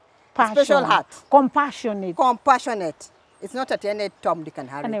passion, special heart. Compassionate. It's not at any Tom, Dick and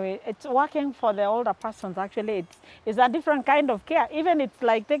Harry. Anyway, it's working for the older persons. Actually, it's a different kind of care. Even it's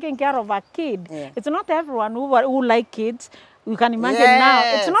like taking care of a kid. Yeah. It's not everyone who like kids. You can imagine now.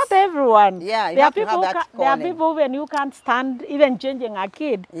 It's not everyone. Yeah, there are people when you can't stand even changing a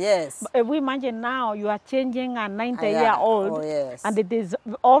kid. Yes. But we imagine now you are changing a 90-year-old. Oh, yes. And it is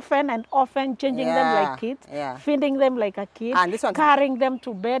often changing them like kids, feeding them like a kid, and this carrying them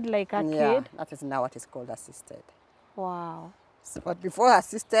to bed like a kid. That is now what is called assisted. Wow. So, but before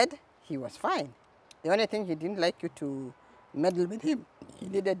assisted, he was fine. The only thing, he didn't like you to meddle with him. He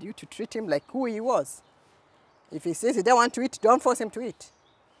needed you to treat him like who he was. If he says he don't want to eat, don't force him to eat.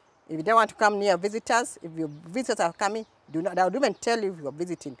 If you don't want to come near visitors, if your visitors are coming, I would even tell you if you're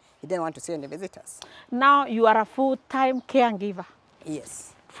visiting. He didn't want to see any visitors. Now you are a full-time caregiver.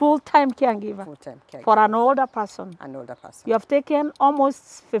 Yes. Full-time caregiver. Full-time caregiver. For an older person. An older person. You have taken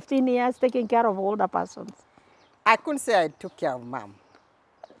almost 15 years taking care of older persons. I couldn't say I took care of Mom.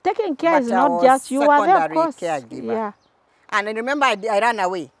 Taking care is not just, you are there, of course. Caregiver. Yeah. And I remember I ran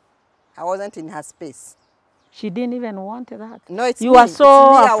away. I wasn't in her space. She didn't even want that. No, it's you me. Were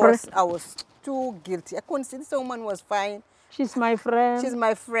so afraid. I was too guilty. I couldn't see. This woman was fine. She's my friend. She's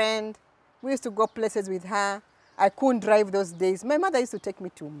my friend. We used to go places with her. I couldn't drive those days. My mother used to take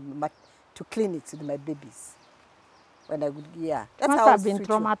me to clinics with my babies. When I would, that's must have been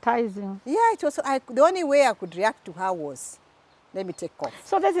traumatizing. Yeah, it was. The only way I could react to her was let me take off.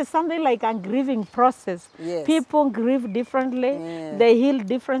 So this is something like a grieving process. Yes. People grieve differently, they heal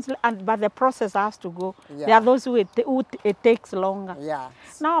differently, but the process has to go. Yeah. There are those who it takes longer. Yeah.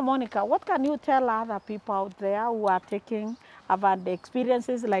 Now, Monica, what can you tell other people out there who are taking about the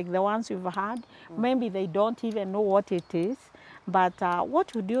experiences like the ones you've had? Maybe they don't even know what it is, but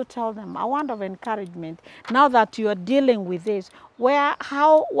what would you tell them? A word of encouragement. Now that you're dealing with this, where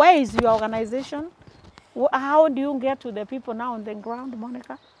is your organization? How do you get to the people now on the ground,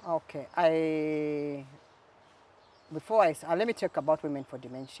 Monica? Okay, let me talk about Women for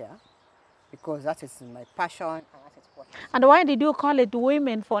Dementia, because that is my passion. And that is what. And why did you call it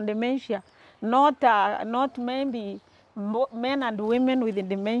Women for Dementia, not maybe men and women with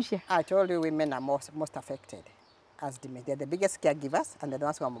dementia? I told you women are most affected as dementia. They're the biggest caregivers, and they're the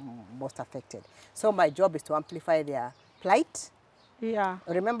ones who are most affected. So my job is to amplify their plight. Yeah.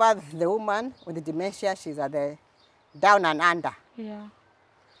 Remember the woman with the dementia, she's at the down and under. Yeah.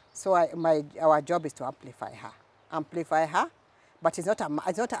 So our job is to amplify her, but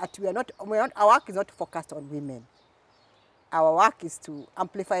our work is not focused on women. Our work is to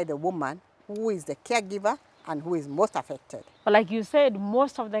amplify the woman who is the caregiver and who is most affected. But like you said,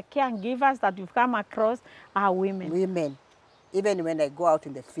 most of the caregivers that you've come across are women. Women, even when I go out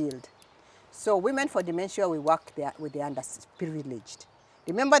in the field. So Women for Dementia, we work there with the underprivileged.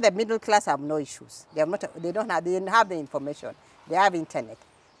 Remember, the middle class have no issues. They don't have the information. They have internet.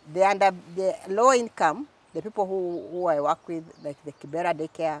 The low income, the people who I work with, like the Kibera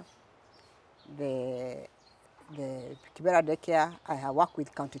daycare, the Kibera daycare, I have worked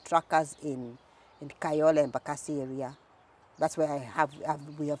with county trackers in Kayole and Bakassi area. That's where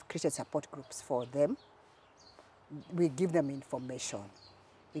we have created support groups for them. We give them information.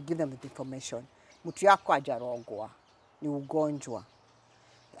 Mtu yako hajarogwa, ni ugonjwa.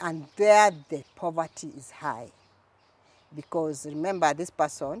 And there the poverty is high. Because remember, this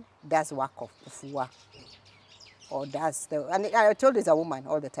person does work of ufua. And I told you it's a woman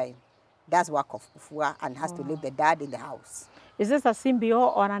all the time. Does work of ufua and has to leave the dad in the house. Is this a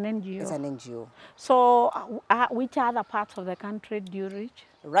CBO or an NGO? It's an NGO. So which other parts of the country do you reach?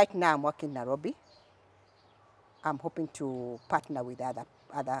 Right now I'm working in Nairobi. I'm hoping to partner with other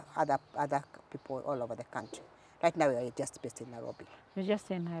people all over the country. Right now we are just based in Nairobi. You're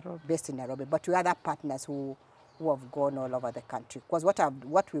just in Nairobi. Based in Nairobi, but we have other partners who have gone all over the country. Because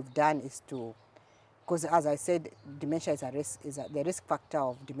what we've done is to, because as I said, dementia is a risk. The risk factor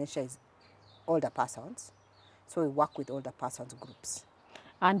of dementia is older persons. So we work with older persons groups.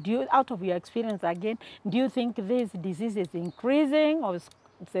 And out of your experience again, do you think this disease is increasing or it's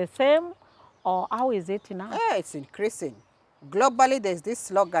the same? Or how is it now? Yeah, it's increasing. Globally, there's this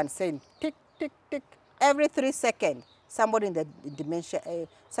slogan saying, tick, tick, tick. Every 3 seconds, somebody in the dementia,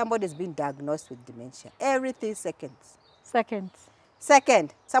 somebody's been diagnosed with dementia. Every 3 seconds.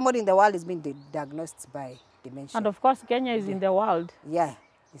 Second, somebody in the world is being diagnosed by dementia. And of course, Kenya is in the world. Yeah,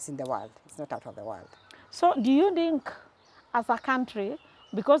 it's in the world. It's not out of the world. So do you think, as a country,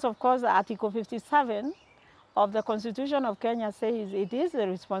 because of course Article 57 of the Constitution of Kenya says it is the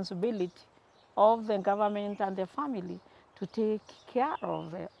responsibility of the government and the family to take care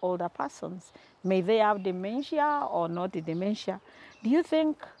of older persons. May they have dementia or not dementia. Do you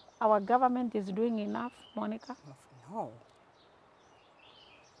think our government is doing enough, Monica? No.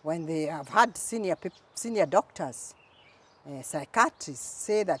 When they have had senior doctors, psychiatrists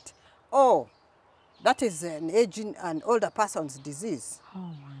say that, oh, that is an aging and older person's disease.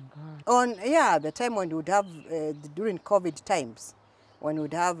 Oh my God. The time when we would have, during COVID times, when we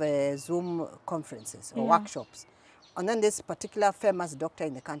would have Zoom conferences or workshops. And then this particular famous doctor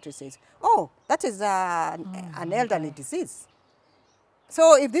in the country says, oh, that is an elderly disease.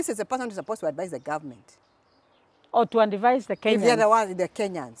 So if this is a person who's supposed to advise the government. Or to advise the Kenyans. If they're the ones, the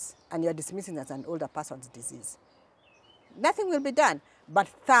Kenyans, and you're dismissing it as an older person's disease, nothing will be done. But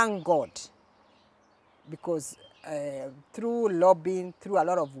thank God, because through lobbying, through a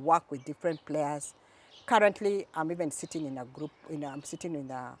lot of work with different players, currently I'm even sitting in a group, I'm sitting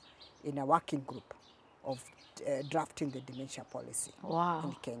in a working group of drafting the dementia policy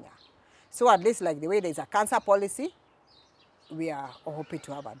in Kenya. So at least like the way there's a cancer policy, we are hoping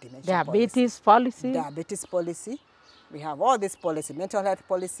to have a dementia policy. Diabetes policy. We have all this policy, mental health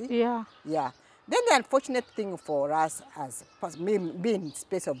policy. Yeah. Yeah. Then the unfortunate thing for us as me being in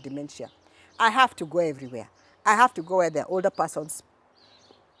space of dementia, I have to go everywhere. I have to go where there are older persons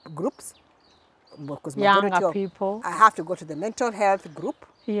groups. Because younger people. I have to go to the mental health group.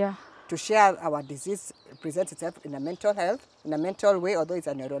 Yeah. To share our disease presents itself in a mental health, in a mental way, although it's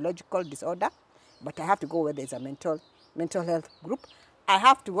a neurological disorder. But I have to go where there's a mental health group. I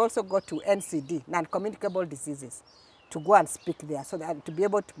have to also go to NCD, non-communicable diseases. to go and speak there, so that to be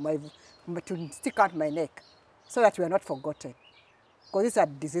able to stick out my neck, so that we are not forgotten. Because these are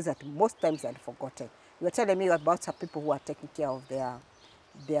diseases that most times are forgotten. You were telling me about some people who are taking care of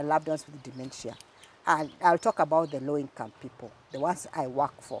their loved ones with dementia. And I'll talk about the low-income people, the ones I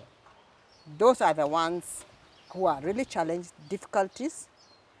work for. Those are the ones who are really challenged, difficulties.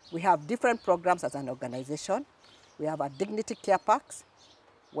 We have different programs as an organization. We have a dignity care parks,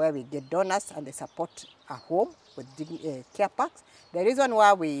 where we get donors and they support a home with care parks. The reason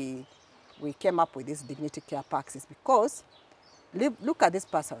why we came up with this dignity care parks is because, look at this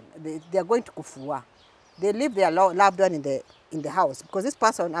person. They are going to Kufua. They leave their loved one in the house, because this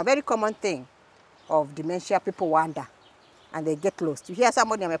person, a very common thing of dementia, people wander and they get lost. You hear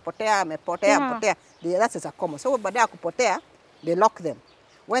somebody amepotea. That is a common. So baada ya kupotea, they lock them.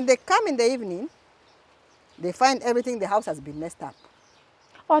 When they come in the evening, they find everything in the house has been messed up.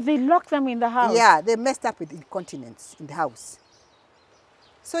 Or they lock them in the house? Yeah, they messed up with incontinence in the house.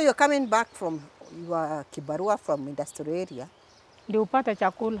 So you're coming back from your kibarua from industrial area. Ndio upate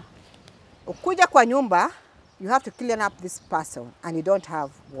chakula. Ukuja kwa nyumba, you have to clean up this person and you don't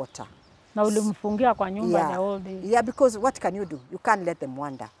have water. Na ulimfungia kwa nyumba the whole day. Yeah, because what can you do? You can't let them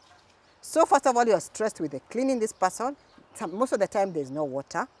wander. So first of all, you're stressed with the cleaning this person. Most of the time, there's no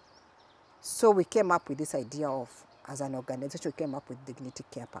water. So we came up with this idea of, as an organization, we came up with dignity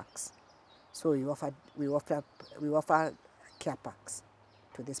care parks. So we offer care parks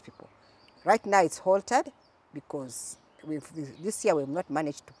to these people. Right now, it's halted because this year we've not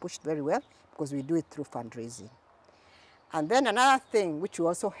managed to push very well, because we do it through fundraising. And then another thing which we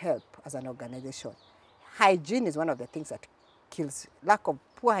also help as an organization, hygiene is one of the things that kills. Lack of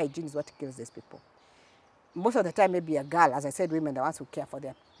poor hygiene is what kills these people. Most of the time, maybe a girl, as I said, women, the ones who care for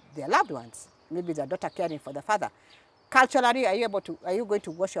their loved ones. Maybe their daughter caring for the father. Culturally, are you going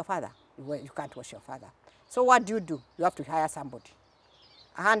to wash your father? You can't wash your father. So what do? You have to hire somebody.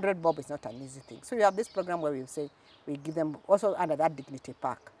 100 bob is not an easy thing. So you have this program where we say, we give them, also under that dignity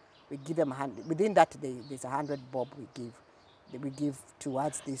park, we give them within that there's 100 bob we give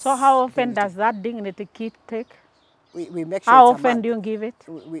towards this. So how often does that dignity kit take? We make sure how often do you give it?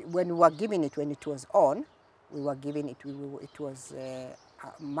 When we were giving it, when it was on, we were giving it, it was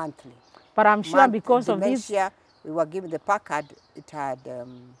monthly. But I'm sure because of this, we were giving the pack it had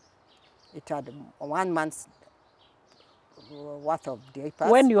 1 month's worth of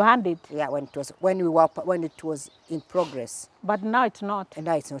diapers. When you hand it? Yeah, when it was in progress. But now it's not. And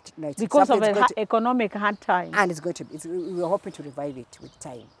now it's not. No, it's because of an economic hard time. And it's going to. We are hoping to revive it with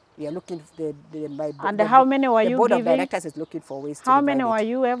time. We are looking. How many were you giving? The board of directors is looking for ways to How revive many it. were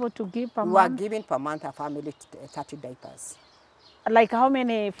you able to give per month? We are giving per month a family 30 diapers. Like how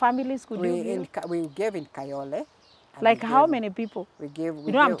many families could you give? We gave in Kayole. Like how many people?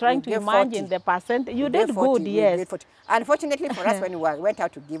 I'm trying to imagine 40. The percent. You did 40, good, yes. Unfortunately for us, when we went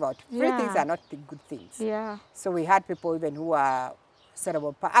out to give out, free things are not the good things. Yeah. So we had people even who are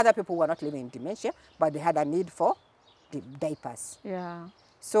cerebral, other people who are not living in dementia, but they had a need for the diapers. Yeah.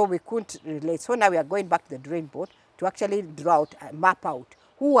 So we couldn't relate. So now we are going back to the drawing board to actually draw out, map out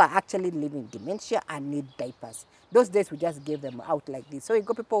who are actually living dementia and need diapers. Those days we just gave them out like this. So we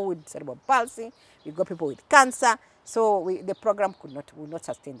got people with cerebral palsy, we got people with cancer. So the program would not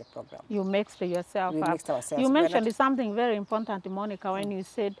sustain the program. You mixed yourself up. Mixed ourselves. You mentioned something very important, Monica, when you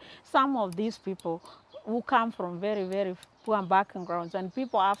said some of these people who come from very, very poor backgrounds, and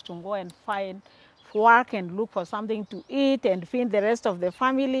people have to go and find work and look for something to eat and feed the rest of the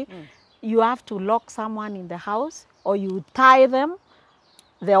family. You have to lock someone in the house, or you tie them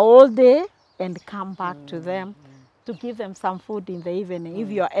the whole day and come back to them to give them some food in the evening,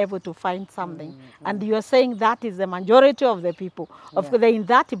 if you are able to find something. And you're saying that is the majority of the people. Of course, in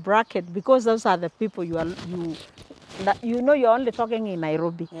that bracket, because those are the people you're only talking in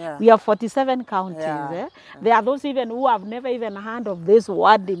Nairobi. Yeah. We have 47 counties. There are those even who have never even heard of this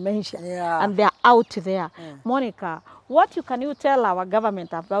word dementia. And they're out there. Monica, what can you tell our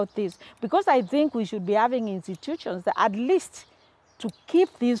government about this? Because I think we should be having institutions that at least to keep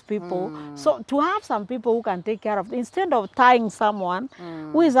these people, so to have some people who can take care of, instead of tying someone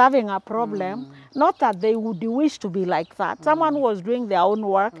who is having a problem, not that they would wish to be like that. Someone who was doing their own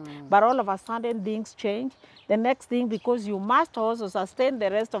work, but all of a sudden things change. The next thing, because you must also sustain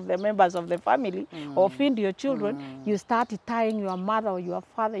the rest of the members of the family or feed your children, you start tying your mother or your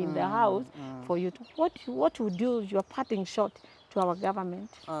father in the house for you to, what would you, your parting shot to our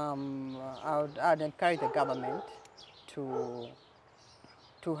government? I'd encourage the government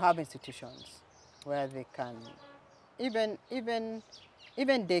to have institutions where they can, even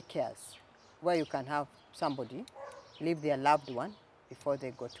daycares, where you can have somebody leave their loved one before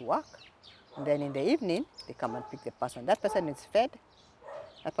they go to work And then in the evening, they come and pick the person. That person is fed.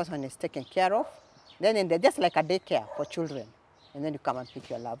 That person is taken care of. Then just like a daycare for children. And then you come and pick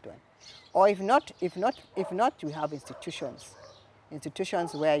your loved one. Or if not, we have institutions.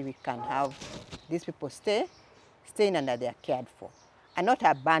 Institutions where we can have these people staying under they are cared for. And not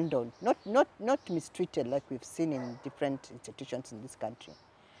abandoned, not mistreated like we've seen in different institutions in this country,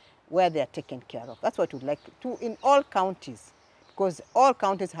 where they are taken care of. That's what we'd like to in all counties, because all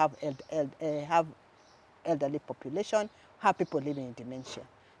counties have elderly population, have people living in dementia,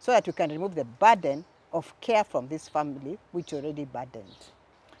 so that we can remove the burden of care from this family, which already burdened.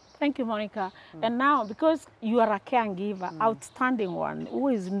 Thank you, Monica. And now, because you are a caregiver, outstanding one, who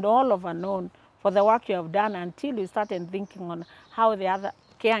is all over known for the work you have done until you started thinking on how the other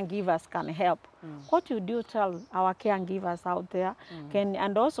caregivers can help. What would you tell our caregivers out there?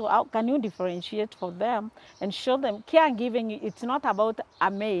 And also, how can you differentiate for them and show them caregiving, it's not about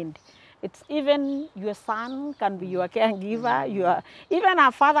a maid. It's even your son can be your caregiver. Even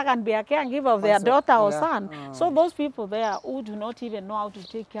a father can be a caregiver of their daughter or son. So those people there who do not even know how to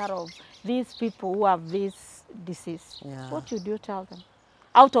take care of these people who have this disease, what would you tell them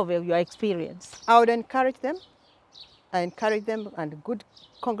out of your experience? I would encourage them. I encourage them, and good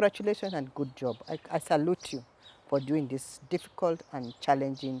congratulations and good job. I salute you for doing this difficult and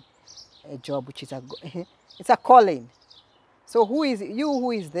challenging job, which is it's a calling. So who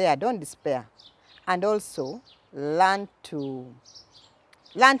is there, don't despair. And also learn to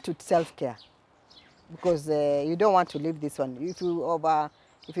self-care, because you don't want to leave this one. If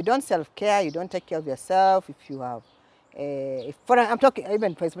you don't self-care, you don't take care of yourself, if you have, I'm talking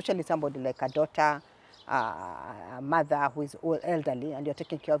even for especially somebody like a daughter, a mother who is old, elderly, and you're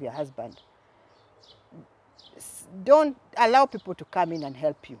taking care of your husband, don't allow people to come in and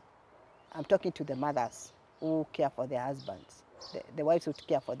help you. I'm talking to the mothers who care for their husbands, the wives who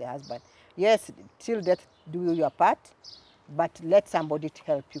care for their husband. Yes, till death do your part, but let somebody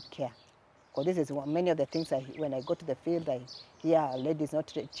help you care. Because this is many of the things when I go to the field, I hear a lady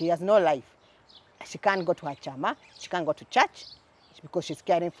she has no life. She can't go to her chama, she can't go to church, because she's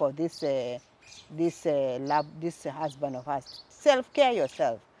caring for this husband of hers. Self-care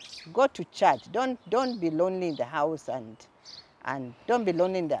yourself. Go to church. Don't be lonely in the house, and don't be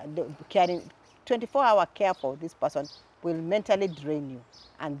lonely in the caring. 24-hour care for this person will mentally drain you,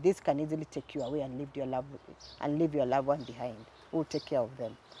 and this can easily take you away and leave your loved one behind. Who will take care of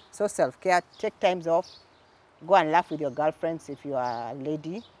them? So self-care. Take times off. Go and laugh with your girlfriends if you are a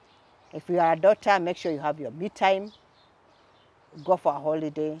lady. If you are a daughter, make sure you have your me time. Go for a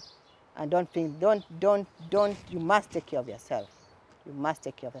holiday. And you must take care of yourself. You must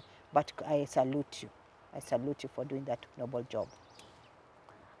take care of it. But I salute you. I salute you for doing that noble job.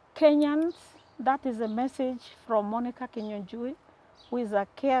 Kenyans, that is a message from Monica Kinyanjui, who is a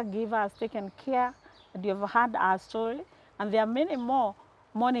caregiver, has taken care, and you have heard our story. And there are many more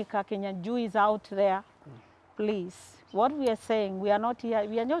Monica Kinyanjui out there. Please, what we are saying, we are not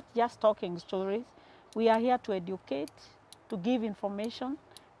just talking stories. We are here to educate, to give information,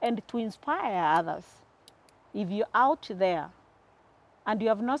 and to inspire others. If you're out there and you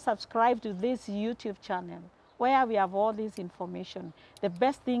have not subscribed to this YouTube channel where we have all this information, the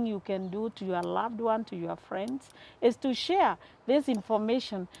best thing you can do to your loved one, to your friends, is to share this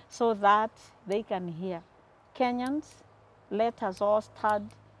information so that they can hear. Kenyans, let us all stand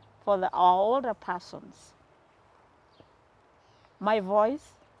for our older persons. My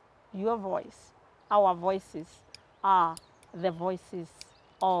voice, your voice, our voices are the voices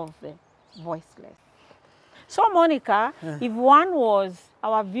of the voiceless. So Monica, if one was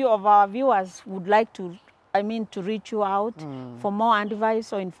our viewers would like to, to reach you out for more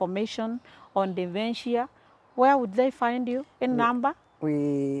advice or information on dementia, where would they find you? Number?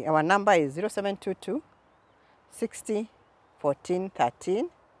 Our number is 0722 60 14 13.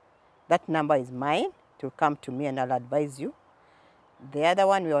 That number is mine. It will come to me and I'll advise you. The other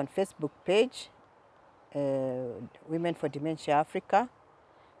one, we're on Facebook page, Women for Dementia Africa.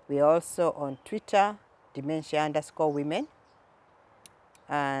 We're also on Twitter, Dementia_women.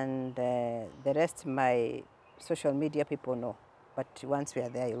 And the rest, my social media people know. But once we are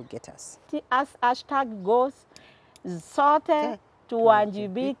there, you'll get us. As hashtag goes, sote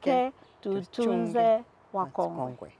tuwajibike tutunze Wakongwe.